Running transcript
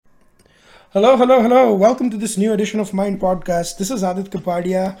Hello, hello, hello. Welcome to this new edition of Mind Podcast. This is Aadit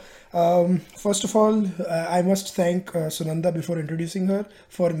Kapadia. First of all, I must thank Sunanda before introducing her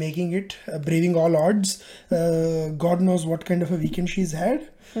for making it, braving all odds. God knows what kind of a weekend she's had.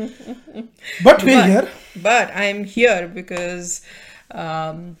 But we're here. But I'm here because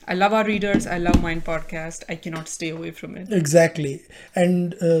I love our readers. I love Mind Podcast. I cannot stay away from it. Exactly.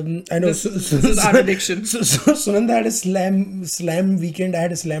 And I know This is our addiction. So Sunanda had a slam weekend. I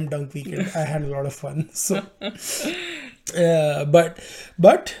had a slam dunk weekend. I had a lot of fun. So,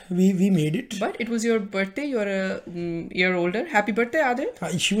 but we made it. But it was your birthday. You're a year older. Happy birthday,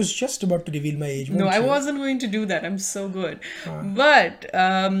 Aadit. She was just about to reveal my age. No, I wasn't going to do that. I'm so good. But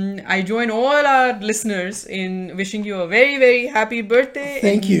I join all our listeners in wishing you a very, very happy birthday.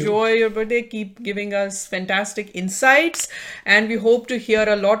 Thank you. Enjoy your birthday. Keep giving us fantastic insights. And we hope to hear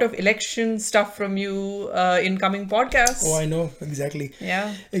a lot of election stuff from you in coming podcasts. Oh, I know. Exactly.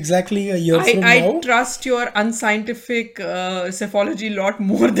 Yeah. Exactly a year from I now. trust your unscientific cephology lot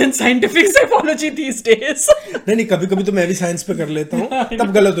more than scientific cephology these days. नहीं कभी-कभी तो मैं भी science पे कर लेता हूँ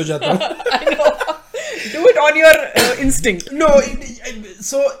तब गलत हो जाता हूँ. I know. Do it on your instinct. No,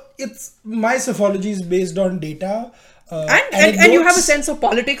 so it's my cephology is based on data. And you have a sense of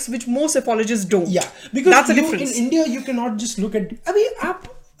politics which most cephologists don't. Yeah, because that's a difference. In India you cannot just look at.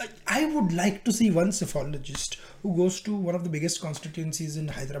 I would like to see one cephologist who goes to one of the biggest constituencies in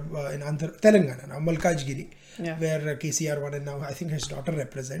Hyderabad, in Telangana, now Malkajgiri, where KCR won, and now I think his daughter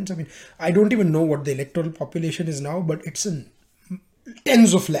represents. I mean, I don't even know what the electoral population is now, but it's in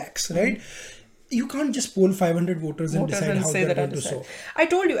tens of lakhs, right? You can't just poll 500 voters and decide how they're going to sow. I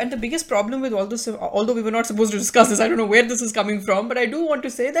told you, and the biggest problem with all this, although we were not supposed to discuss this, I don't know where this is coming from, but I do want to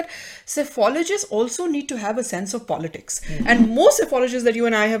say that cephologists also need to have a sense of politics. Mm-hmm. And most cephologists that you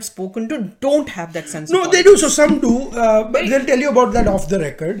and I have spoken to don't have that sense of politics. No, they do. So some do, but they'll tell you about that off the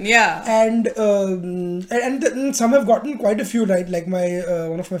record. Yeah. And some have gotten quite a few right. Like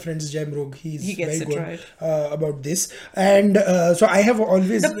one of my friends, Jai Mrog, he gets very good right. About this. And so I have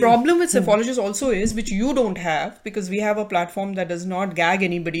always... The problem with cephologists also is, which you don't have, because we have a platform that does not gag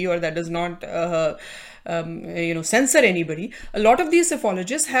anybody or that does not censor anybody. A lot of these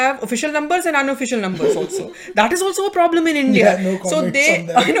cephologists have official numbers and unofficial numbers also. That is also a problem in India. Yeah, no comments so on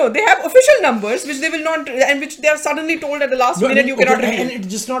that. They have official numbers which they will not, and which they are suddenly told at the last minute you cannot reveal. And it's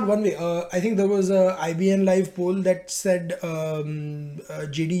just not one way. I think there was a IBN live poll that said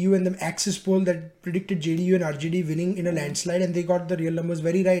JDU, and the Axis poll that predicted JDU and RJD winning in a landslide, and they got the real numbers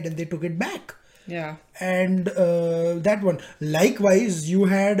very right and they took it back. Yeah. And that one. Likewise, you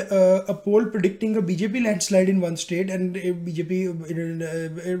had a poll predicting a BJP landslide in one state, and BJP,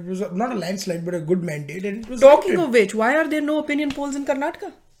 it was not a landslide but a good mandate. And it was Talking of which, why are there no opinion polls in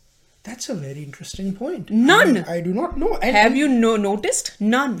Karnataka? That's a very interesting point. None. I do not know. Have you noticed?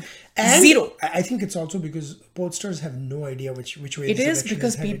 None. And zero. I think it's also because pollsters have no idea which way it is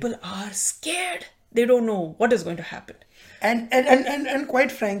because people are scared. They don't know what is going to happen. And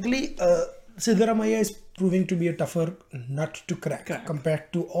quite frankly, Siddaramaiah is proving to be a tougher nut to crack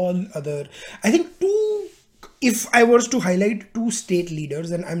compared to all other. I think if I was to highlight two state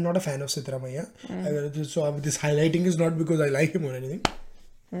leaders, and I'm not a fan of Siddaramaiah, so this highlighting is not because I like him or anything,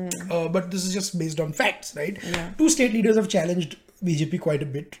 but this is just based on facts, right? Yeah. Two state leaders have challenged BJP quite a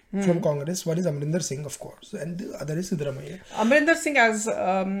bit from Congress. One is Amrinder Singh, of course, and the other is Siddaramaiah. Amrinder Singh, as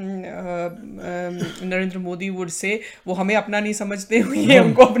Narendra Modi would say, वो हमें अपना नहीं समझते, ये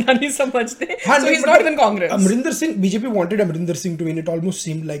हमको अपना नहीं समझते. So he's not even Congress. Amrinder Singh, BJP wanted Amrinder Singh to win. It almost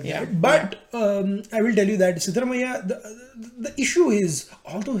seemed like that. But I will tell you that Siddaramaiah, the issue is,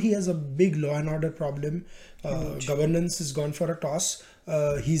 although he has a big law and order problem, governance has gone for a toss.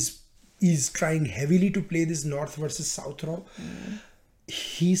 He's trying heavily to play this North versus South row.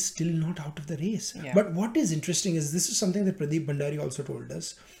 He's still not out of the race. Yeah. But what is interesting is, this is something that Pradeep Bhandari also told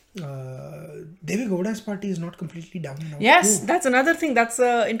us. Devi Gowda's party is not completely down and out. Yes, that's another thing. That's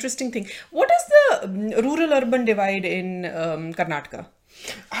an interesting thing. What is the rural-urban divide in Karnataka?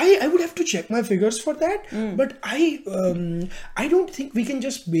 I would have to check my figures for that, but I don't think we can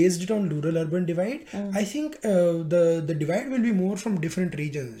just base it on rural-urban divide. I think the divide will be more from different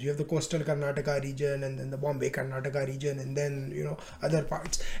regions. You have the coastal Karnataka region, and then the Bombay Karnataka region, and then other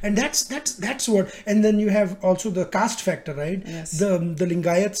parts. And that's what. And then you have also the caste factor, right? Yes. The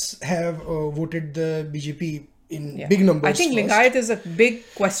Lingayats have voted the BJP in big numbers. I think Lingayat is a big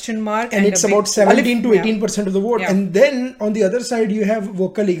question mark. And it's about 17 to 18% of the vote. Yeah. And then on the other side, you have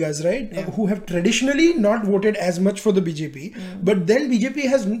Vokaligas, right? Yeah. Who have traditionally not voted as much for the BJP. But then BJP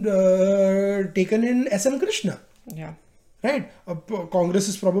has taken in S.M. Krishna. Yeah. Right? Congress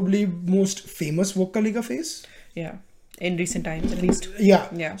is probably most famous Vokaliga face. Yeah. in recent times, at least.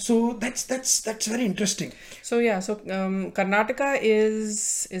 Yeah. So that's very interesting. So Karnataka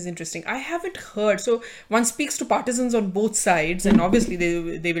is interesting. I haven't heard. So one speaks to partisans on both sides, and obviously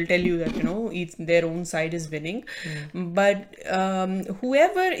they will tell you that their own side is winning. But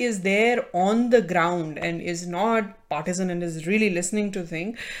whoever is there on the ground and is not partisan and is really listening to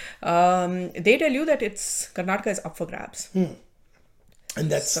things, they tell you that Karnataka is up for grabs. And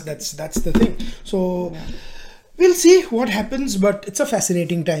that's the thing. So we'll see what happens, but it's a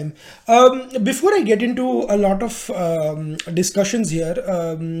fascinating time. Before I get into a lot of discussions here,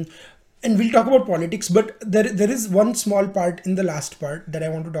 and we'll talk about politics, but there is one small part in the last part that I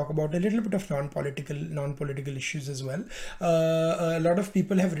want to talk about, a little bit of non-political issues as well. A lot of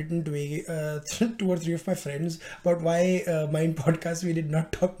people have written to me, 2 or 3 of my friends, about why Mind Podcast we did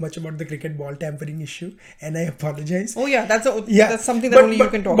not talk much about the cricket ball tampering issue, and I apologize. Oh yeah, that's something that only you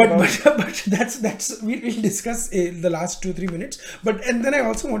can talk about. But that's we'll discuss the last 2-3 minutes. And then I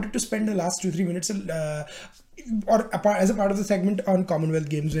also wanted to spend the last 2-3 minutes as a part of the segment on Commonwealth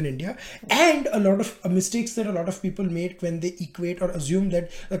Games in India, and a lot of mistakes that a lot of people make when they equate or assume that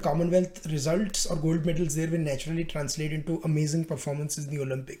the Commonwealth results or gold medals there will naturally translate into amazing performances in the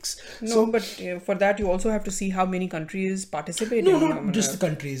Olympics. But for that you also have to see how many countries participate. No, not just the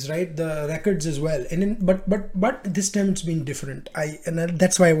countries, right? The records as well. But this time it's been different.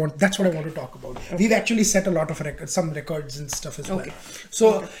 That's what I want to talk about. Okay. We've actually set a lot of some records and stuff as well.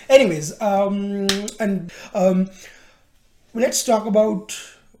 So, anyways, let's talk about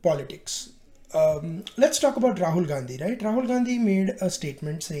politics. Let's talk about Rahul Gandhi, right? Rahul Gandhi made a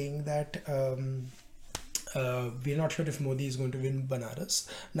statement saying that we're not sure if Modi is going to win Banaras.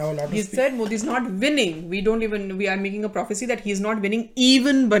 Now, he said Modi's not winning. We are making a prophecy that he's not winning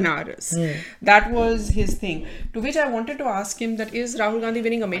even Banaras. That was his thing. To which I wanted to ask him that, is Rahul Gandhi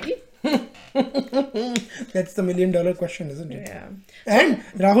winning Amethi? That's the $1 million question, isn't it? Yeah. And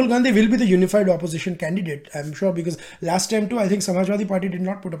Rahul Gandhi will be the unified opposition candidate, I'm sure, because last time too, I think Samajwadi Party did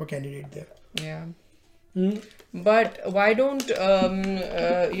not put up a candidate there. Yeah. But why don't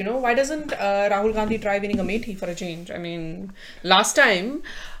why doesn't Rahul Gandhi try winning Amethi for a change? I mean, last time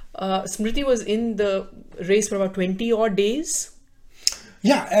Smriti was in the race for about 20 odd days.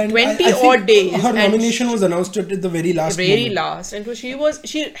 Yeah, and 20 odd days. Her nomination was announced at the very last. And she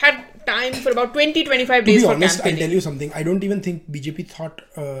had time for about 20-25 days for honest, campaigning. I'll tell you something. I don't even think BJP thought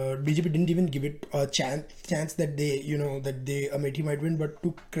BJP didn't even give it a chance that Amethi might win. But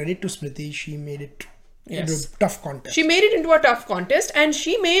to credit to Smriti, she made it. Into a tough contest. She made it into a tough contest, and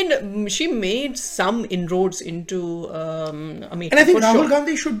she made some inroads into Amethi. And I think Rahul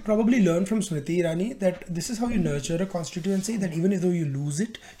Gandhi should probably learn from Smriti Irani that this is how you nurture a constituency, that even though you lose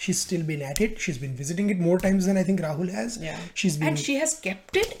it, she's still been at it. She's been visiting it more times than I think Rahul has. Yeah. And she has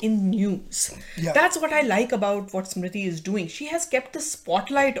kept it in news. Yeah. That's what I like about what Smriti is doing. She has kept the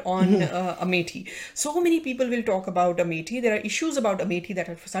spotlight on Amethi. So many people will talk about Amethi. There are issues about Amethi that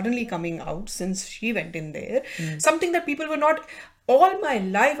are suddenly coming out since she went in there. Something that people were not. All my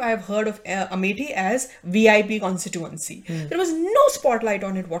life I have heard of Amethi as VIP constituency. There was no spotlight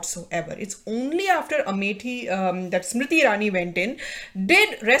on it whatsoever. It's only after Amethi that Smriti Irani went in,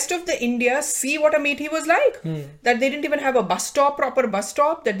 did rest of the India see what Amethi was like. That they didn't even have a proper bus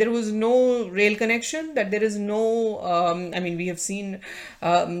stop, that there was no rail connection, that there is no, we have seen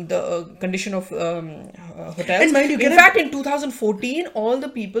the condition of hotels. In fact, in 2014, all the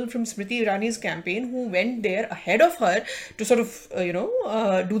people from Smriti Irani's campaign who went there ahead of her to sort of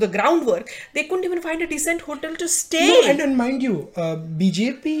do the groundwork, they couldn't even find a decent hotel to stay. No, and mind you,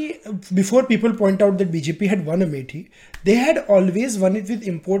 BJP, before people point out that BJP had won Amethi, they had always won it with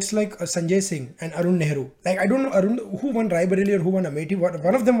imports like Sanjay Singh and Arun Nehru. Like, I don't know who won Raebareli or who won Amethi.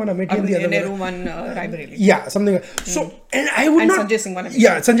 One of them won Amethi and the other Nehru won Raebareli. Yeah, something like so. And I would not. Sanjay Singh won Amethi.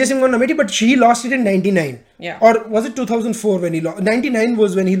 Yeah, Sanjay Singh won Amethi, but she lost it in 99. Yeah. Or was it 2004 when he lost? 99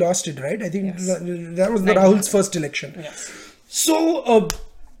 was when he lost it, right? I think that was Rahul's first election. Yes. So,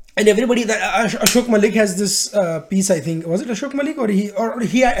 and everybody, Ashok Malik has this piece, I think. Was it Ashok Malik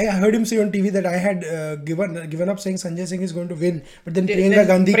I heard him say on TV that I had given up saying Sanjay Singh is going to win. But then Priyanka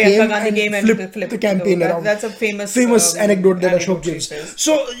Gandhi came and flipped the campaign around. That's a famous anecdote that Ashok gives.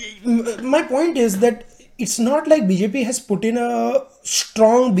 So, my point is that it's not like BJP has put in a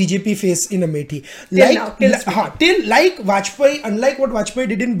strong BJP face in Amethi. Like Vajpayee, unlike what Vajpayee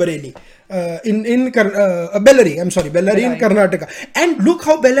did in Bareilly. Bellary in Karnataka. And look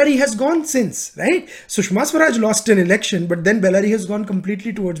how Bellary has gone since, right? Sushma Swaraj lost an election, but then Bellary has gone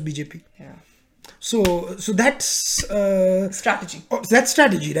completely towards BJP. Yeah. So that's Strategy. that's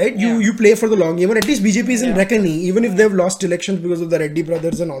strategy, right? Yeah. You play for the long game, and at least BJP is in Yeah. reckoning, even if they've lost elections because of the Reddy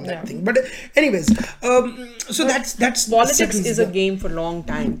brothers and all that Yeah. thing. But anyways, so that's Politics settles is a the- game for long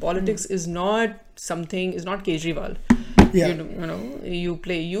time. Politics is not something, is not Kejriwal. Yeah. You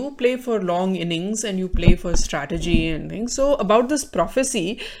play for long innings, and you play for strategy and things. So about this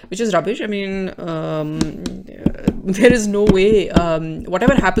prophecy, which is rubbish, I mean, there is no way,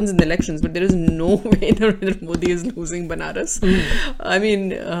 whatever happens in the elections, but there is no way that Modi is losing Banaras. I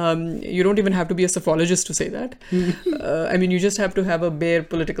mean, you don't even have to be a sophologist to say that. I mean, you just have to have a bare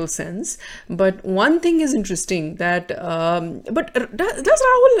political sense. But one thing is interesting that, but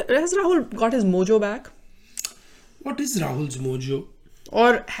has Rahul got his mojo back? What is Rahul's mojo?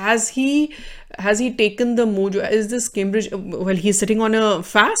 Or has he taken the mojo? Is this Cambridge? Well, he's sitting on a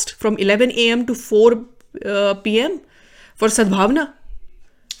fast from 11 a.m. to 4 p.m. for Sadbhavna.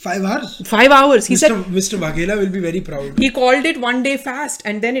 5 hours. 5 hours. He said Mr. Vaghela will be very proud. he called it one day fast,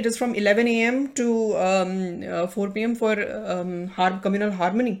 and then it is from 11 a.m. to 4 p.m. for communal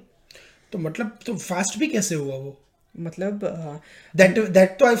harmony. तो मतलब तो fast भी कैसे हुआ वो? मतलब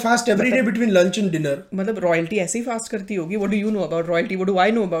That तो I fast every day between lunch and dinner. मतलब रॉयल्टी ऐसे ही फास्ट करती होगी. What do you know about royalty? What do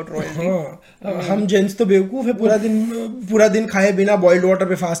I know about royalty? हाँ, हम जेंट्स तो बेवकूफ है, पूरा दिन खाए बिना बॉइल्ड वाटर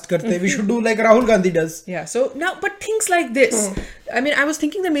पे फास्ट करते हैं. We should do like Rahul Gandhi does. Yeah. So now, but things like this. I mean, I was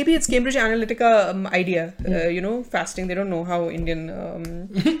thinking that maybe it's Cambridge Analytica idea. Fasting. They don't know how Indian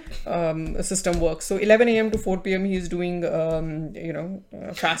system works. So 11 a.m. to 4 p.m. he's doing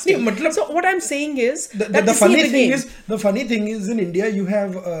fasting. नहीं, मतलब So what I'm saying is the funny thing is in India you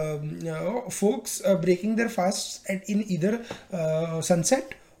have folks breaking their fasts in either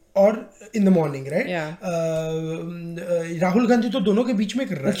sunset or in the morning, right? Yeah. Rahul Gandhi तो दोनों के बीच में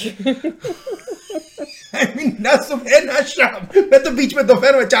कर रहा है. I mean, ना सुबह ना शाम, मैं तो बीच में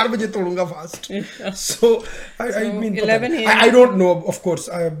दोपहर में 4 बजे तोड़ूंगा fast. So I mean 11 a.m. I don't know of course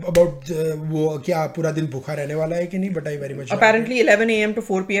about वो क्या पूरा दिन भूखा रहने वाला है कि नहीं, but I very much apparently 11 a.m. to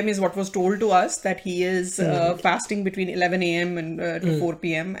 4 p.m. is what was told to us, that he is fasting between 11 a.m. and to 4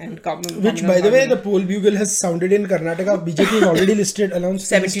 p.m. and which by the way the poll bugle has sounded in Karnataka. BJP has already announced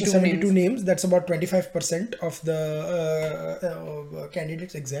 72 names. That's about 25% of the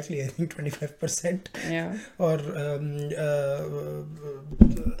candidates. Exactly, I think 25%. Yeah. Or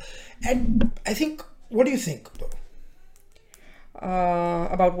and I think, what do you think though?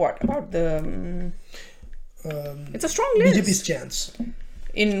 About what? About the it's a strong list. BJP's chance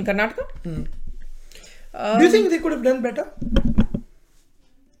in Karnataka. Do you think they could have done better?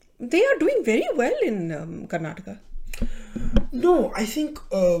 They are doing very well in Karnataka. No, I think.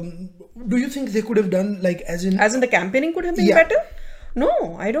 Do you think they could have done as in the campaigning could have been better?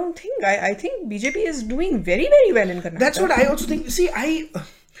 No, I don't think. I think BJP is doing very, very well in Karnataka. That's what I also think. See,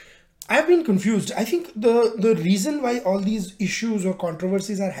 I've been confused. I think the reason why all these issues or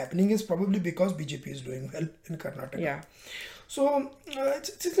controversies are happening is probably because BJP is doing well in Karnataka. Yeah. So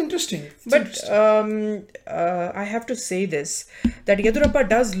it's interesting. I have to say this, that Yedurappa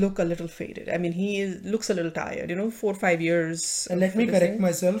does look a little faded. I mean, looks a little tired. 4 or 5 years. And let me correct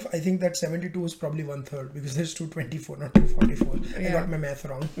myself. I think that 72 is probably 1/3 because there's 224, not 244. Yeah. I got my math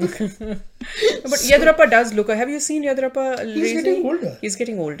wrong. But Yedurappa does look. Have you seen Yedurappa? He's getting older. He's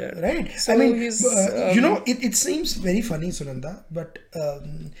getting older. Right. So I mean, he's, it seems very funny, Sunanda, but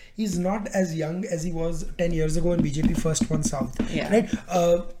he's not as young as he was 10 years ago when BJP first won South. Yeah. Right.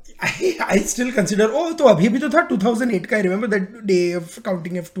 I still consider, तो अभी भी तो था 2008 का. I remember that day of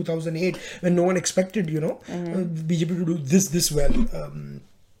counting of 2008 when no one expected, BJP to do this well.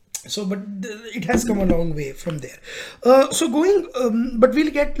 But it has come a long way from there. But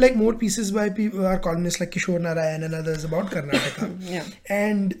we'll get more pieces by our columnists like Kishore Narayan and others about Karnataka. Yeah.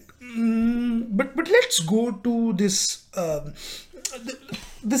 And but let's go to this.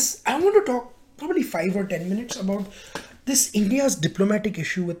 This I want to talk probably 5 or 10 minutes about this India's diplomatic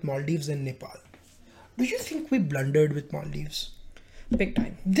issue with Maldives and Nepal. Do you think we blundered with Maldives? Big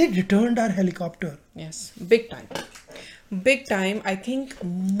time. They returned our helicopter. Yes, big time. Big time. I think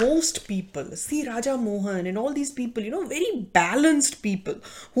most people, see Raja Mohan and all these people, very balanced people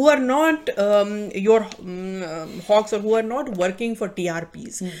who are not your hawks or who are not working for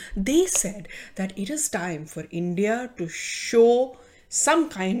TRPs. They said that it is time for India to show some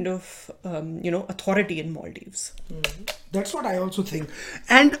kind of, authority in Maldives. That's what I also think.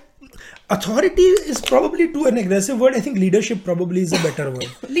 And authority is probably too an aggressive word. I think leadership probably is a better word.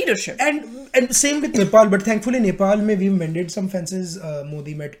 Leadership. And same with Nepal. But thankfully, Nepal, we've mended some fences.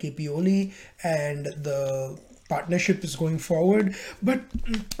 Modi met KP Oli and the partnership is going forward. But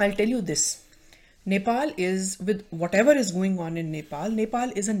I'll tell you this. Nepal is, with whatever is going on in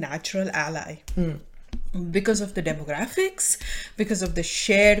Nepal is a natural ally. Because of the demographics, because of the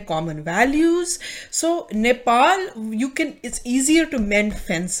shared common values. So Nepal, it's easier to mend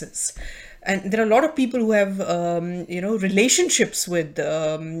fences. And there are a lot of people who have, relationships with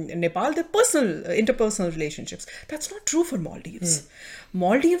Nepal. They're interpersonal relationships. That's not true for Maldives.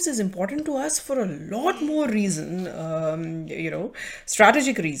 Maldives is important to us for a lot more reason,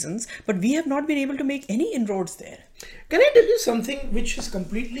 strategic reasons, but we have not been able to make any inroads there. Can I tell you something which has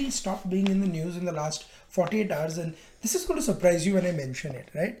completely stopped being in the news in the last 48 hours, and this is going to surprise you when I mention it,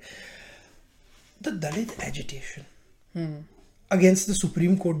 right? The Dalit agitation against the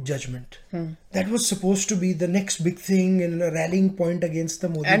Supreme Court judgment. That was supposed to be the next big thing and a rallying point against the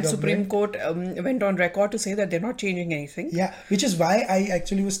Modi government. And Supreme Court went on record to say that they're not changing anything. Yeah, which is why I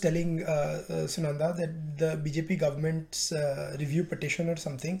actually was telling Sunanda that the BJP government's review petition or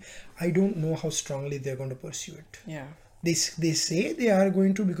something, I don't know how strongly they're going to pursue it. Yeah. They say they are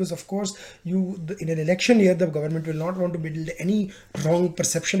going to, because of course in an election year the government will not want to build any wrong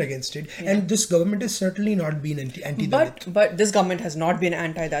perception against it, and this government has certainly not been anti-Dalit. But this government has not been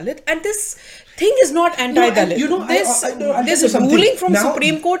anti-Dalit, and this thing is not anti-Dalit. This ruling from now,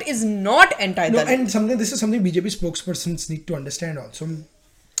 Supreme Court is not anti-Dalit. No, and this is something BJP spokespersons need to understand also.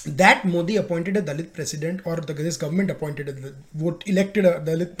 That Modi appointed a Dalit president, or this government elected a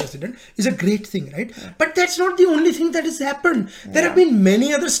Dalit president, is a great thing, right? Yeah. But that's not the only thing that has happened. There have been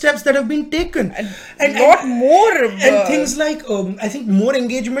many other steps that have been taken, and lot more, and things like I think more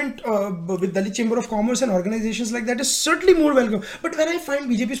engagement with Dalit Chamber of Commerce and organizations like that is certainly more welcome. But when I find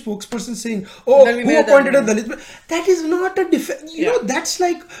BJP spokesperson saying, "Oh, who appointed a Dalit?" That is not a that's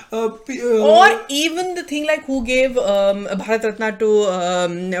like or even the thing like who gave Bharat Ratna to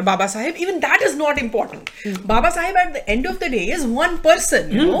Baba Sahib, even that is not important. Baba Sahib at the end of the day is one person,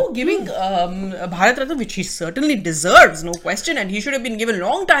 giving Bharat Ratna, which he certainly deserves, no question, and he should have been given a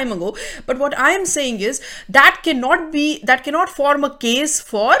long time ago. But what I am saying is that cannot form a case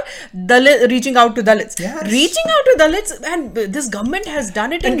for reaching out to Dalits. Yes. Reaching out to Dalits, and this government has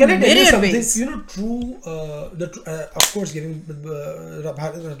done it in myriad ways. Of course, giving Bharat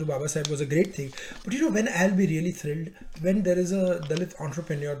Ratna to Baba Sahib was a great thing. But when I'll be really thrilled when there is a Dalit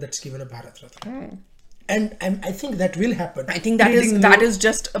entrepreneur that's given a Bharat Ratna. And I think that will happen. I think that is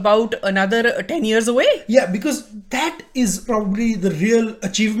just about another 10 years away. Yeah, because that is probably the real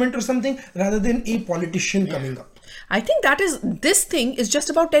achievement or something, rather than a politician coming up. I think this thing is just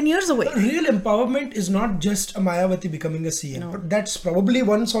about 10 years away. Real empowerment is not just a Mayawati becoming a CM. But that's probably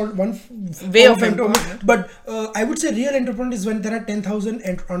one way of empowerment. But I would say real entrepreneur is when there are 10,000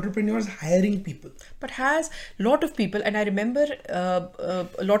 entrepreneurs hiring people. But has a lot of people, and I remember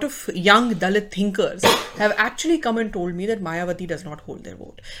a lot of young Dalit thinkers have actually come and told me that Mayawati does not hold their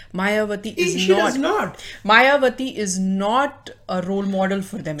vote. Mayawati does not. Mayawati is not a role model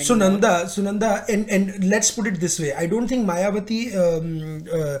for them anymore. Sunanda, and let's put it this way. I don't think Mayawati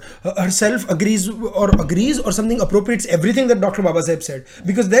herself agrees or something appropriates everything that Dr. Baba Sahib said,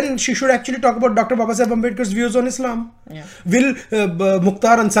 because then she should actually talk about Dr. Baba Sahib Ambedkar's views on Islam. Yeah. Will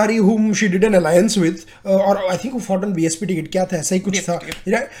Mukhtar Ansari, whom she did an alliance with, or I think who fought on BSP ticket, kya tha, aisa hi kuch tha,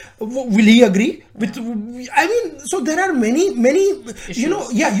 right? Will he agree with? I mean, so there are many issues.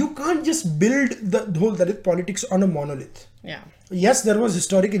 You can't just build the whole Dalit politics on a monolith. Yeah. Yes, there was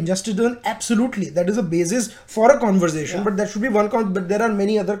historic injustice done. Absolutely, that is a basis for a conversation. But that should be one. But there are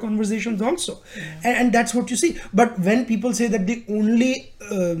many other conversations also, and that's what you see. But when people say that the only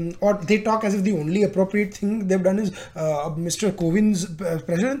or they talk as if the only appropriate thing they've done is Mr. Kovind's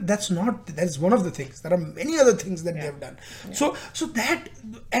president, that's one of the things. There are many other things that they have done. So that,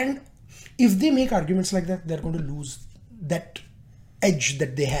 and if they make arguments like that, they're going to lose that edge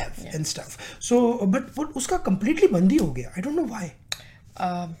that they have and stuff. So, but uska completely bandi ho gaya. I don't know why.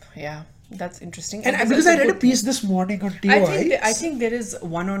 That's interesting. And because I read a piece this morning on TOI. I think there is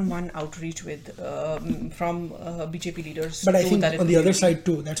one-on-one outreach with from BJP leaders. But I think on the other side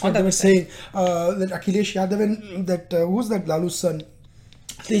too. That's what they were saying. That Akhilesh Yadav and that who's that Lalu's son?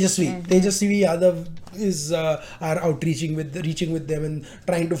 Tejasvi Yadav is are reaching with them and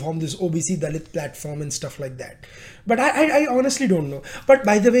trying to form this OBC Dalit platform and stuff like that. But I honestly don't know. But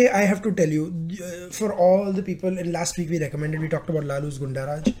by the way, I have to tell you, for all the people, and last week we talked about Lalu's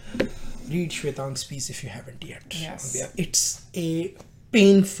Gundaraj. Read Shwetank's piece if you haven't yet. Yes. It's a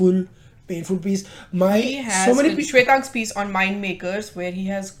painful piece. Shwetank's piece on Mind Makers, where he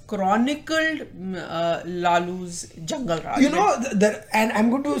has chronicled Lalu's Jungle Raj. And I'm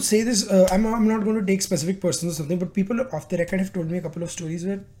going to say this, I'm not going to take specific persons or something, but people off the record have told me a couple of stories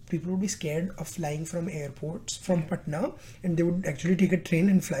where people would be scared of flying from airports from Patna, and they would actually take a train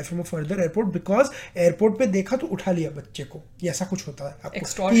and fly from a further airport because airport पे देखा तो उठा लिया बच्चे को, ये ऐसा कुछ होता है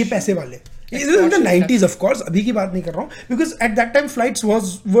आपको, ये पैसे वाले. This is in the 90s, of course. अभी की बात नहीं कर रहा हूँ, because at that time flights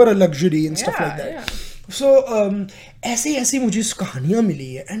were a luxury and stuff like that. Yeah. So ऐसे मुझे कहानियाँ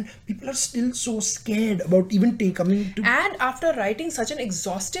मिली है, and people are still so scared about even coming to. And after writing such an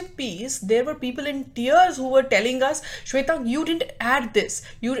exhaustive piece, there were people in tears who were telling us, Shweta, you didn't add this.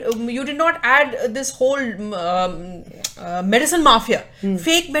 You did not add this whole medicine mafia,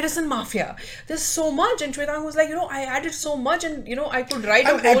 fake medicine mafia. There's so much, and Shweta was like, I added so much, and I could write.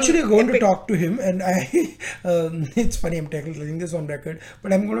 I'm actually going to talk to him, and it's funny I'm telling this on record,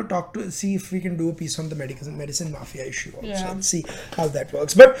 but I'm going to see if we can do a piece on the medicine mafia issue also, and see how that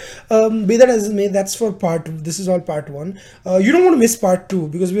works. But be that as it may, this is all part 1. You don't want to miss part 2,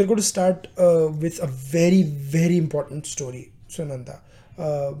 because we are going to start with a very, very important story, Sunanda,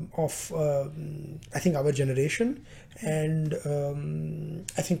 of I think our generation, and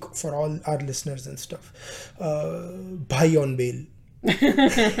I think for all our listeners and stuff. Bhai on bail.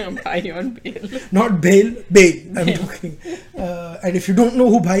 Bhai on bail. Not bail, I'm talking. And if you don't know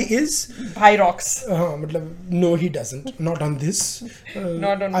who Bhai is, Bhai rocks. No, he doesn't. Not on this.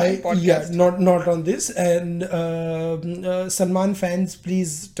 Not on my podcast. Yeah, not on this. And Salman fans,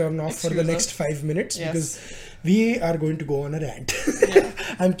 please turn off for the next 5 minutes, because we are going to go on a rant.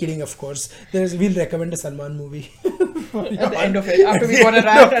 I'm kidding, of course. We'll recommend a Salman movie. At the end of it, after we go on a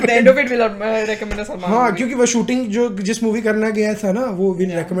rant, at the end of it, we'll recommend a Salman movie. क्योंकि वो shooting जिस movie करना गया था ना, वो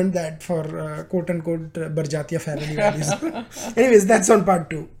we'll recommend that for quote unquote Barjatiya family values. Anyways, that's on part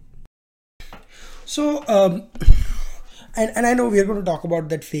 2. So and I know we are going to talk about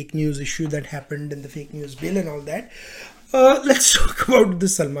that fake news issue that happened and the fake news bill and all that. Let's talk about the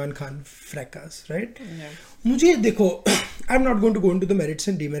Salman Khan fracas, right? मुझे देखो, I'm not going to go into the merits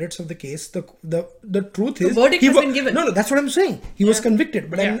and demerits of the case. The truth is, the verdict has been given. No, that's what I'm saying. He was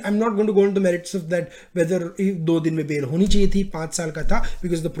convicted, but I'm not going to go into the merits of that, whether 2 दिन में bail होनी चाहिए थी, 5 साल का था,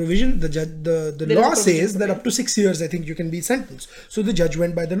 because the provision, the law says that up to 6 years, I think you can be sentenced. So the judge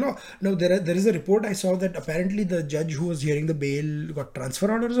went by the law. Now there is a report I saw that apparently the judge who was hearing the bail got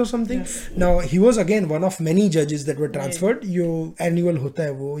transfer orders or something. Yes. Now he was again one of many judges that were transferred. Yo annual होता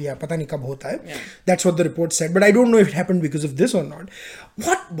है वो, या पता नहीं कब होता है. That's what the report said, but I don't know if it happened because of this or not.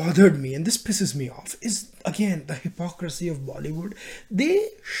 What bothered me, and this pisses me off, is again the hypocrisy of Bollywood. They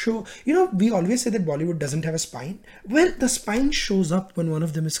show, we always say that Bollywood doesn't have a spine. Well, the spine shows up when one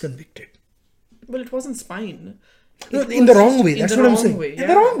of them is convicted. Well, it wasn't spine. In the wrong way. That's what I'm saying. In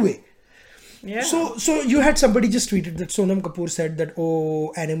the wrong way. Yeah. So you had somebody just tweeted that Sonam Kapoor said that,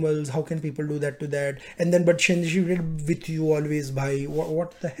 oh, animals, how can people do that to that? And then, but she did with you always, bhai.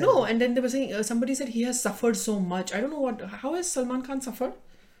 What the hell? No, and then they were saying, somebody said he has suffered so much. I don't know how has Salman Khan suffered?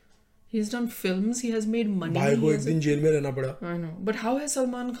 He's done films, he has made money. Bhai ko ek din jail mein rehna pada. I know. But how has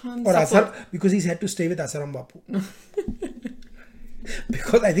Salman Khan suffered? Because he's had to stay with Asaram Bapu.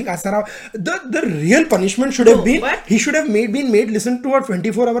 Because I think Asaram, the real punishment should have been, he should have been made listen to a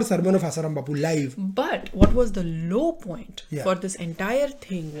 24-hour sermon of Asaram Bapu live. But what was the low point for this entire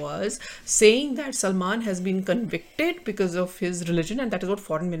thing was saying that Salman has been convicted because of his religion, and that is what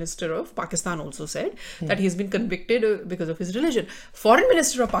Foreign Minister of Pakistan also said, that he has been convicted because of his religion. Foreign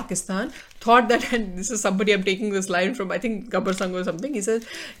Minister of Pakistan thought that, and this is somebody, I'm taking this line from, I think, Gabbar Sangh or something, he says,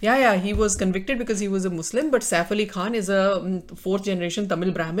 he was convicted because he was a Muslim, but Saif Ali Khan is a 4th generation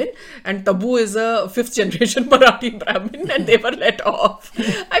Tamil Brahmin, and Tabu is a 5th generation Marathi Brahmin, and they were let off.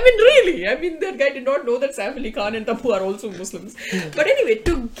 Really, that guy did not know that Saif Ali Khan and Tabu are also Muslims. But anyway,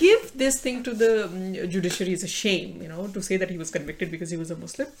 to give this thing to the judiciary is a shame, to say that he was convicted because he was a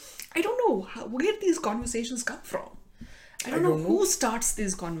Muslim. I don't know where these conversations come from. I don't know who starts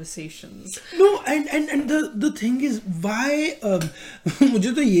these conversations. No, and the thing is, why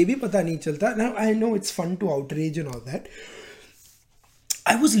मुझे तो ये भी पता नहीं चलता. Now I know it's fun to outrage and all that.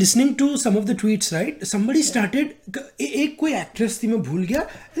 I was listening to some of the tweets, right? Somebody started, एक कोई actress थी, मैं भूल गया.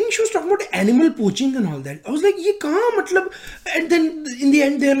 I think she was talking about animal poaching and all that. I was like, ये कहाँ मतलब? And then in the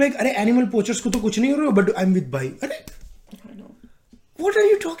end they're like, अरे animal poachers को तो कुछ नहीं हो रहा, but I'm with bhai. अरे what are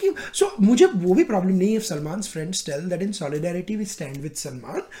you talking? So मुझे वो भी problem नहीं if Salman's friends tell that in solidarity we stand with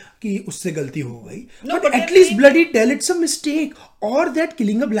Salman कि उससे गलती हो गई. No, but at least bloody tell it's a mistake, or that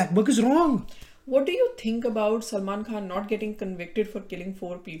killing a black buck is wrong. What do you think about Salman Khan not getting convicted for killing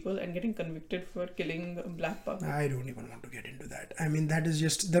 4 people and getting convicted for killing a black buck? I don't even want to get into that. That is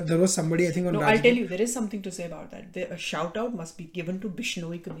just, there was somebody I think on I'll tell you, there is something to say about that. A shout out must be given to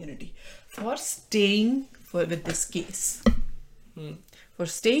Bishnoi community for staying with this case. for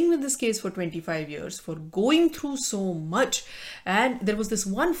staying with this case for 25 years, for going through so much. And there was this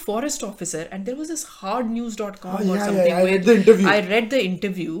one forest officer, and there was this hardnews.com or something. I read the interview. I read the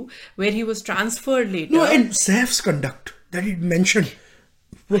interview where he was transferred later. No, and Saif's conduct that he mentioned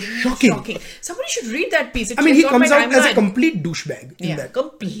was shocking. Somebody should read that piece. I mean, he comes out as a complete douchebag in that.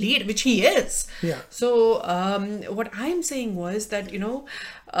 Complete, which he is. Yeah. So, what I'm saying was that,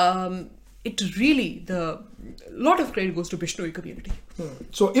 it really, lot of credit goes to Bishnoi community.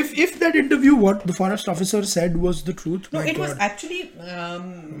 So if that interview, what the forest officer said was the truth, no, it was actually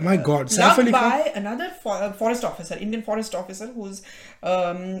my God, plugged by another forest officer, Indian forest officer, who's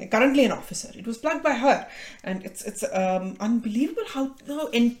currently an officer. It was plugged by her, and it's unbelievable how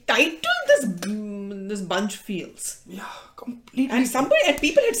entitled this bunch feels. Yeah, completely. And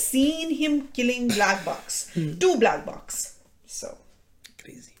people had seen him killing black bucks, 2 black bucks. So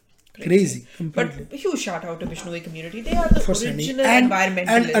crazy. But a huge shout out to Bishnoi community. They are the original environmentalists.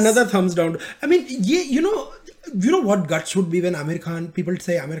 And another thumbs down. I mean, you know what guts would be when Amir Khan, people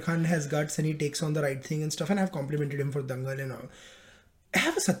say Amir Khan has guts and he takes on the right thing and stuff, and I've complimented him for Dangal and all.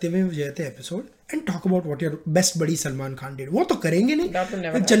 Have a Satyamev Jayate episode and talk about what your best buddy Salman Khan did. वो तो करेंगे नहीं. That will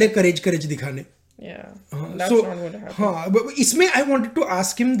never happen. चले courage दिखाने. Yeah, that's not going to happen. But isme I wanted to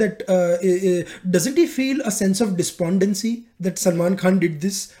ask him that doesn't he feel a sense of despondency that Salman Khan did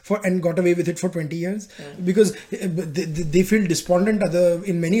this and got away with it for 20 years? Because they feel despondent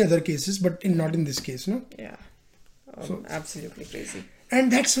in many other cases, but not in this case, no? Yeah, absolutely crazy.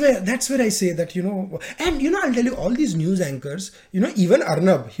 And that's where I say that, I'll tell you, all these news anchors, even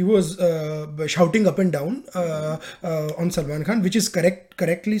Arnab, he was shouting up and down on Salman Khan, which is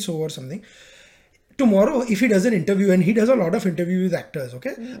correctly so or something. Tomorrow, if he does an interview, and he does a lot of interview with actors,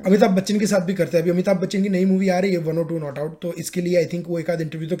 okay? Amitabh Bachchan के साथ भी करता है. अभी अमिताभ बच्चन की नई movie आ रही है 102 Not Out, तो इसके लिए I think वो एक आध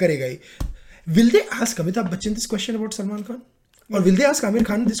इंटरव्यू तो करेगा ही. Will they ask Amitabh Bachchan this question about Salman Khan? Or will they ask Amir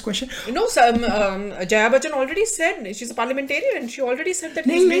Khan this question? Jaya Bachchan already said, she's a parliamentarian, and she already said that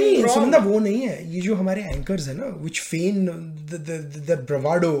he's been wrong. Sunanda वो नहीं है. ये जो हमारे anchors है ना, which feign the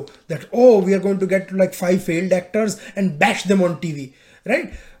bravado that, we are going to get like 5 failed actors and bash them on TV,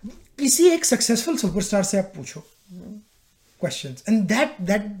 right? किसी एक successful superstar से आप पूछो questions, and that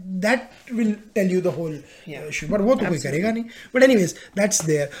will tell you the whole issue. But वो तो कोई करेगा नहीं. But anyways, that's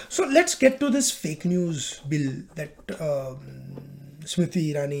there. So let's get to this fake news bill that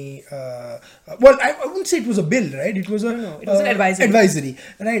Smriti Irani, I wouldn't say it was a bill, right? It was an advisory,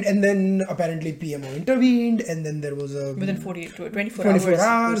 right? And then apparently PMO intervened, and then there was a within 24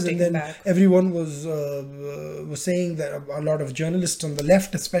 hours, and then everyone was saying that a lot of journalists on the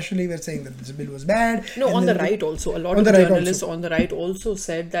left, especially, were saying that this bill was bad. No, and on the right also, a lot of journalists on the right also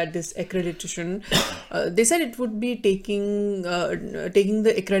said that this accreditation, they said it would be taking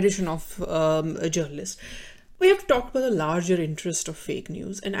the accreditation of a journalist. We have talked about the larger interest of fake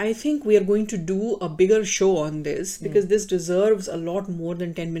news, and I think we are going to do a bigger show on this because this deserves a lot more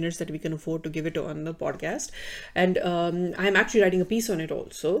than 10 minutes that we can afford to give it on the podcast. And I'm actually writing a piece on it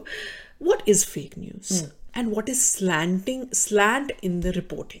also. What is fake news? And what is slant in the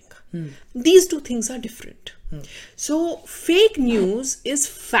reporting? These two things are different. So fake news is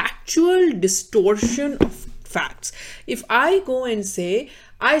factual distortion of facts. If I go and say,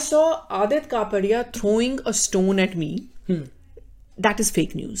 I saw Aadit Kapadia throwing a stone at me, that is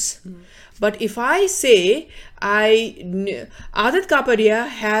fake news. But if I say Aadit Kapadia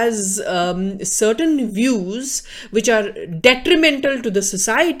has certain views which are detrimental to the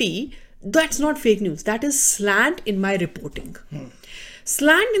society, that's not fake news. That is slant in my reporting.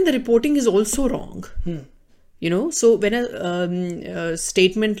 Slant in the reporting is also wrong. So when a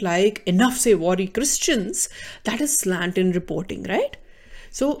statement like enough say worry Christians, that is slant in reporting, right?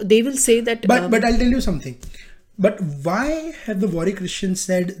 So they will say that. But I'll tell you something. But why have the worry Christians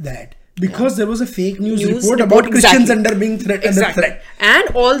said that? Because there was a fake news report about Christians under being under threat. And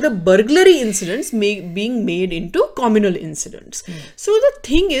all the burglary incidents being made into communal incidents. So the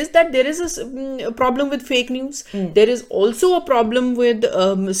thing is that there is a problem with fake news. There is also a problem with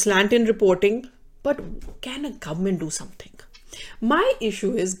slant in reporting. But can a government do something? My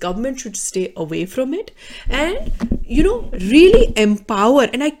issue is government should stay away from it and, really empower.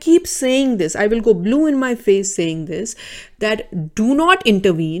 And I keep saying this, I will go blue in my face saying this, that do not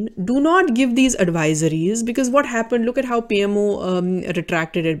intervene, do not give these advisories, because what happened, look at how PMO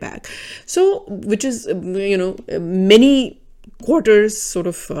retracted it back. So, which is, many quarters sort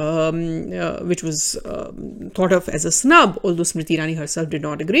of which was thought of as a snub, although Smriti Irani herself did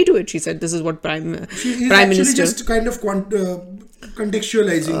not agree to it. She said this is what Prime Minister just kind of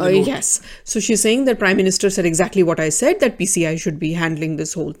contextualizing yes, so she's saying that Prime Minister said exactly what I said, that PCI should be handling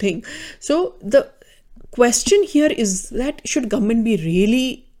this whole thing. So the question here is that should government be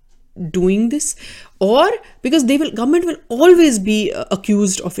really doing this, or because government will always be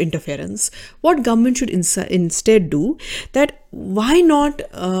accused of interference. What government should instead do, that why not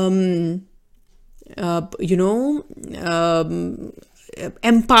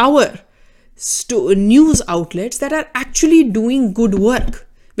empower news outlets that are actually doing good work,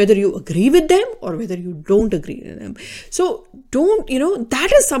 whether you agree with them or whether you don't agree with them. So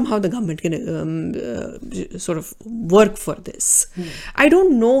that is somehow the government can sort of work for this. I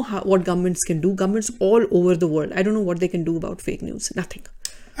don't know what governments can do. Governments all over the world, I don't know what they can do about fake news. Nothing.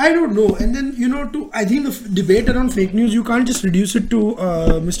 I don't know. And then, I think the debate around fake news, you can't just reduce it to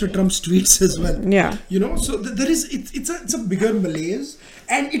Mr. Trump's tweets as well. Yeah. So there is, it's a bigger malaise,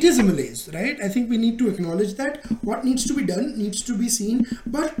 and it is a malaise, right? I think we need to acknowledge that what needs to be done needs to be seen.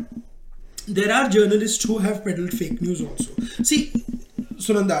 But there are journalists who have peddled fake news also. See,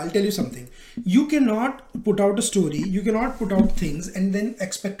 Sunanda, I'll tell you something. You cannot put out a story, you cannot put out things and then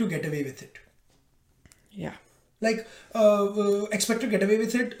expect to get away with it. Yeah. Like, expect to get away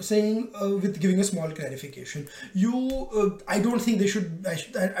with it, saying, with giving a small clarification. I don't think they should,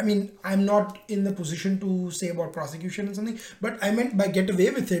 I mean, I'm not in the position to say about prosecution and something, but I meant by get away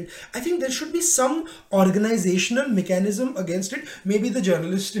with it, I think there should be some organizational mechanism against it. Maybe the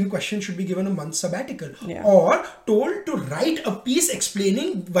journalist in question should be given a month sabbatical, or told to write a piece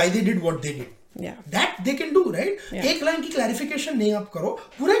explaining why they did what they did. Yeah. That they can do, right? Yeah. एक line की clarification नहीं आप करो,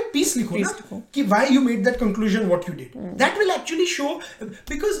 पूरा एक piece लिखो ना कि why you made that conclusion, what you did. That will actually show,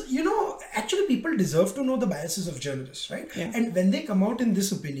 because actually people deserve to know the biases of journalists, right? Yeah. And when they come out in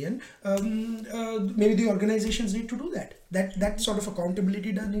this opinion, maybe the organizations need to do that. That sort of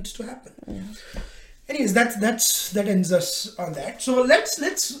accountability needs to happen. Yeah. Anyways, that ends us on that. So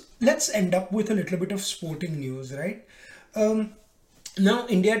let's end up with a little bit of sporting news, right? Now,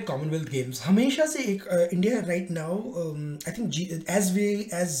 India at Commonwealth Games. हमेशा से India right now, I think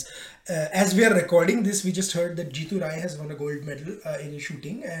as we are recording this, we just heard that Jeetu Rai has won a gold medal in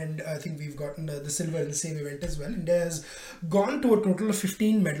shooting, and I think we've gotten the silver in the same event as well. India has gone to a total of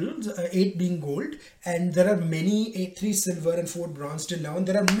 15 medals, 8 being gold, and there are 3 silver and 4 bronze till now, and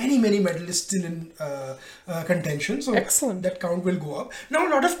there are many medalists still in contention. So excellent. That count will go up. Now, a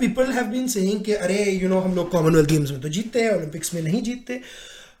lot of people have been saying कि अरे हम लोग Commonwealth Games में तो जीतते हैं, Olympics में नहीं जीतते,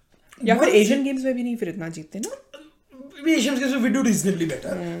 या फिर Asian Games में भी नहीं फिर इतना जीतते ना. Asian Games we do reasonably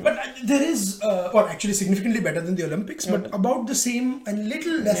better, but there is, or actually significantly better than the Olympics, but about the same and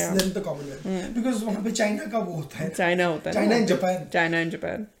little less than the Commonwealth, because वहाँ पे China का वो होता है. China and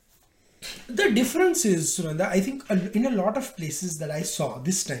Japan. The difference is, Sunanda, I think in a lot of places that I saw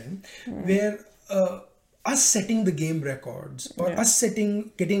this time, where us setting the game records or us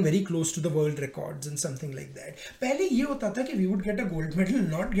getting very close to the world records and something like that. पहले ये होता था कि we would get a gold medal,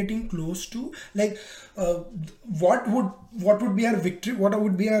 not getting close to like what would be our victory, what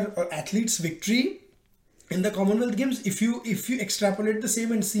would be our athletes' victory in the Commonwealth Games. If you extrapolate the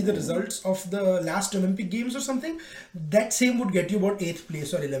same and see the results of the last Olympic Games or something, that same would get you about 8th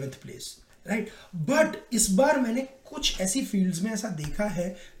place or 11th place, right? But इस बार मैंने कुछ ऐसी fields में ऐसा देखा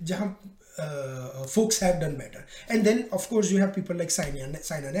है जहाँ folks have done better. And then of course you have people like Saina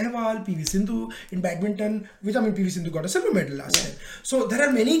Nehwal, PV Sindhu in badminton, which PV Sindhu got a silver medal last time. So there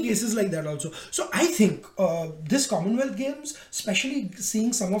are many cases like that also. So I think this Commonwealth Games, especially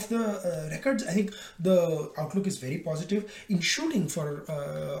seeing some of the records, I think the outlook is very positive. In shooting,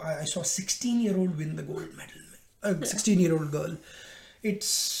 I saw a 16-year-old win the gold medal. A 16-year-old girl.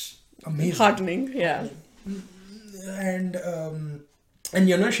 It's amazing. Heartening, yeah.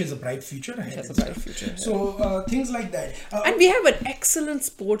 And she has a bright future ahead. So things like that. And we have an excellent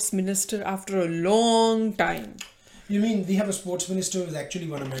sports minister after a long time. You mean we have a sports minister who's actually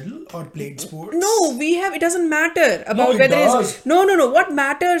won a medal or played sports? No, it doesn't matter about whether it's... No. What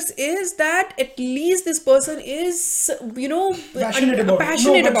matters is that at least this person is, passionate about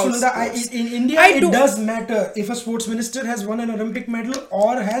sports. In India, it does matter if a sports minister has won an Olympic medal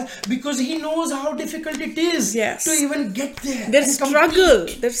or because he knows how difficult it is to even get there. There's struggle.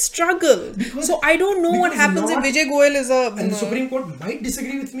 So I don't know what happens if Vijay Goyal is And the Supreme Court might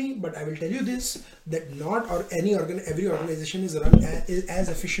disagree with me, but I will tell you this, that every organization is run as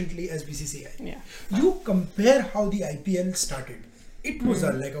efficiently as BCCI. Yeah. You compare how the IPL started. It was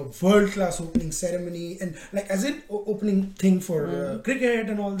like a world-class opening ceremony and like as an opening thing for cricket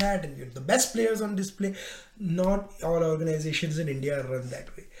and all that, and you have the best players on display. Not all organizations in India are run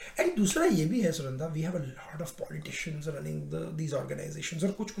that way. And दूसरा ये भी है Sunanda, we have a lot of politicians running these organizations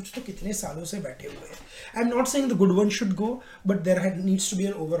और कुछ तो कितने सालों से बैठे हुए हैं. I'm not saying the good ones should go, but there needs to be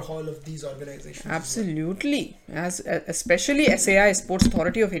an overhaul of these organizations. Absolutely, especially SAI, Sports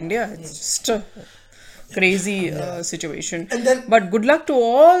Authority of India. It's just crazy situation. And then, but good luck to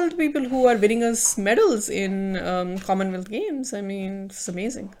all the people who are winning us medals in Commonwealth Games. I mean, it's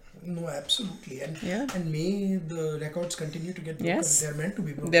amazing. no, absolutely, and Yeah. and may the records continue to get broken. Yes. They're meant to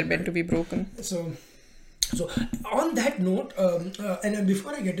be broken. They're meant right? to be broken. So on that note, and then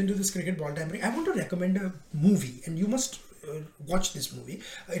before I get into this cricket ball tampering, I want to recommend a movie, and you must watch this movie.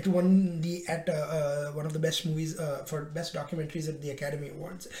 It won one of the best movies for best documentaries at the Academy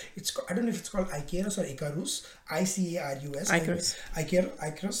Awards. I don't know if it's called Icarus or Icarus, Icarus.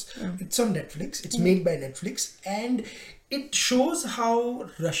 Icarus. It's on Netflix. It's made by Netflix, and it shows how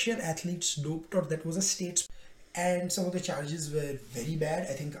Russian athletes doped, or that was a state. And some of the charges were very bad.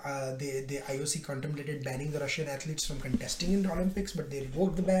 I think the IOC contemplated banning the Russian athletes from contesting in the Olympics, but they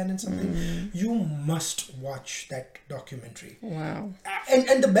revoked the ban and something. You must watch that documentary. Wow.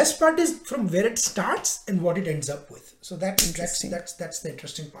 And the best part is from where it starts and what it ends up with. So that's the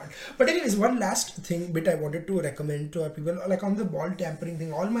interesting part. But anyways, one last bit I wanted to recommend to our people, like on the ball tampering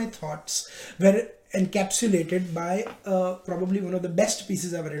thing, all my thoughts were encapsulated by probably one of the best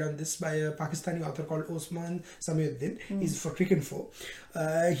pieces I've read on this by a Pakistani author called Osman Samiuddin. He's for Cricinfo.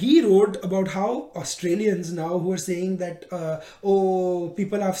 He wrote about how Australians now who are saying that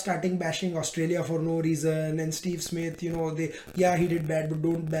people are starting bashing Australia for no reason, and Steve Smith, he did bad, but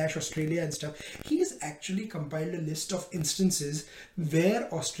don't bash Australia and stuff. He has actually compiled a list of instances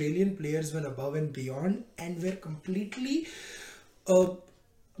where Australian players went above and beyond and were completely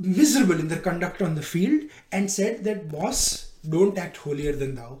miserable in their conduct on the field, and said that, boss, don't act holier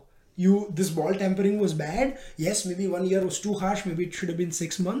than thou. This ball tampering was bad. Yes, maybe 1 year was too harsh. Maybe it should have been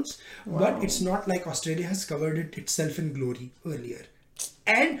 6 months. Wow. But it's not like Australia has covered it itself in glory earlier.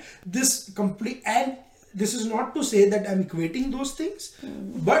 And this is not to say that I'm equating those things,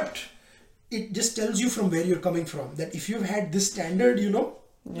 but it just tells you from where you're coming from. That if you've had this standard,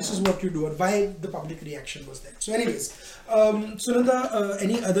 this is what you do, and why the public reaction was there. So anyways, Sunanda,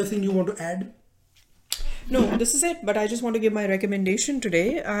 any other thing you want to add? No, this is it. But I just want to give my recommendation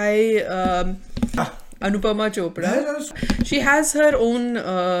today. Anupama Chopra. She has her own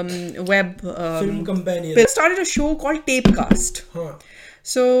web film companion. Started a show called Tapecast.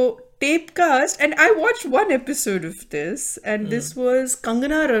 So Tapecast, and I watched one episode of this, and this was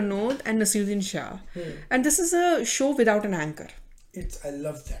Kangana Ranaut and Naseeruddin Shah, and this is a show without an anchor. I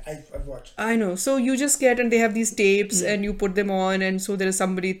love that. I've watched. I know. So you just get, and they have these tapes, and you put them on, and so there is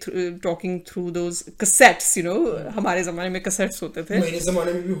somebody talking through those cassettes. हमारे ज़माने में cassettes होते थे. मेरे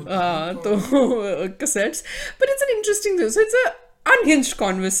ज़माने में भी होते थे. तो cassettes. But it's an interesting thing. So it's a unhinged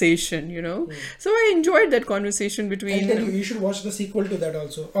conversation, So I enjoyed that conversation between. I tell you should watch the sequel to that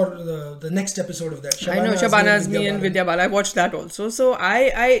also, or the next episode of that. Shabana Azmi and Vidya Bala. I watched that also. So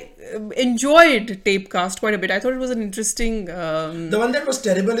I enjoyed Tapecast quite a bit. I thought it was an interesting. The one that was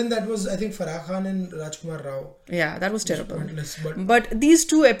terrible in that was, I think, Farah Khan and Rajkumar Rao. Yeah, that was terrible. Pointless, but these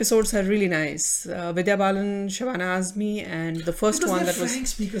two episodes are really nice. Vidya Balan, Shabana Azmi, and the first one that was.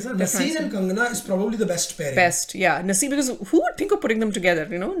 Speakers, Naseer and Kangana is probably the best pairing. Naseer, because who would think of putting them together,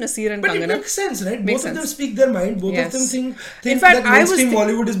 Naseer and Kangana. But it makes sense, right? Both of them speak their mind. Both of them think in fact, that mainstream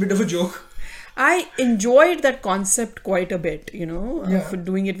Bollywood is a bit of a joke. I enjoyed that concept quite a bit, of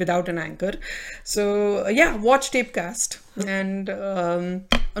doing it without an anchor. So, watch Tapecast. And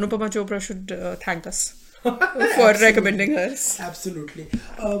Anupama Chopra should thank us for recommending us. Absolutely.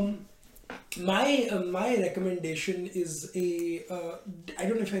 My recommendation is I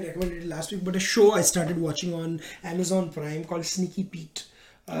don't know if I recommended it last week, but a show I started watching on Amazon Prime called Sneaky Pete.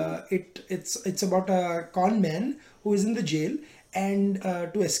 It's about a con man who is in the jail, and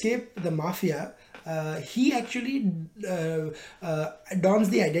to escape the mafia, he actually dons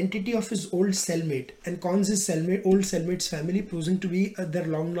the identity of his old cellmate and cons his old cellmate's family, posing to be their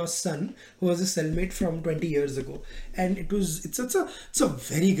long lost son, who was a cellmate from 20 years ago. And it's a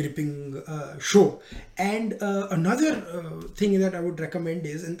very gripping show. And another thing that I would recommend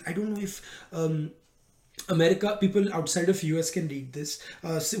is, and I don't know if America, people outside of US can read this,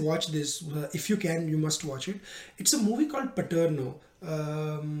 watch this. If you can, you must watch it. It's a movie called Paterno.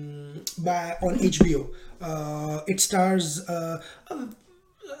 On HBO. It stars a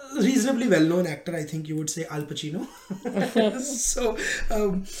reasonably well-known actor, I think you would say Al Pacino. So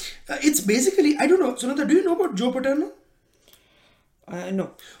it's basically, I don't know, Sunanda, do you know about Joe Paterno?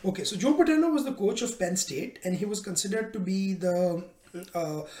 No. Okay, so Joe Paterno was the coach of Penn State, and he was considered to be the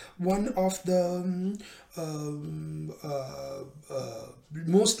one of the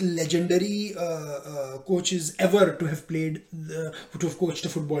most legendary coaches ever to have coached a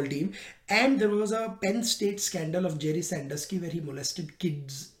football team. And there was a Penn State scandal of Jerry Sandusky where he molested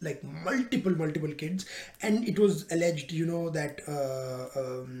kids, like multiple kids, and it was alleged, that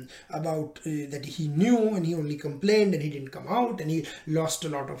that he knew and he only complained and he didn't come out, and he lost a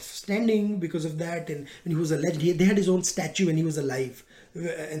lot of standing because of that. And he was alleged, they had his own statue when he was alive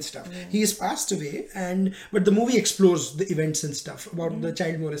and stuff. He has passed away, but the movie explores the events and stuff about the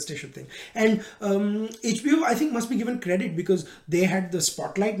child molestation thing. And HBO, I think, must be given credit because they had the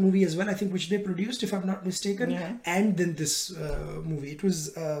Spotlight movie as well, I think, which they produced, if I'm not mistaken, and then this movie. It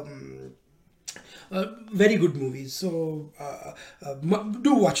was very good movies, so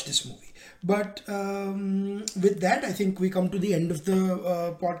do watch this movie. But with that, I think we come to the end of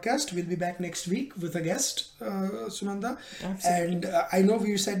the podcast. We'll be back next week with a guest, Sunanda. Absolutely. And I know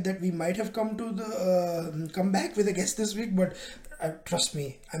we said that we might have come back with a guest this week, but trust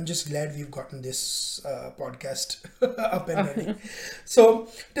me, I'm just glad we've gotten this podcast up and running. So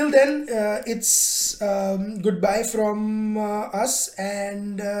till then, it's goodbye from us,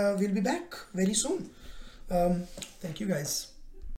 and we'll be back very soon. Thank you, guys.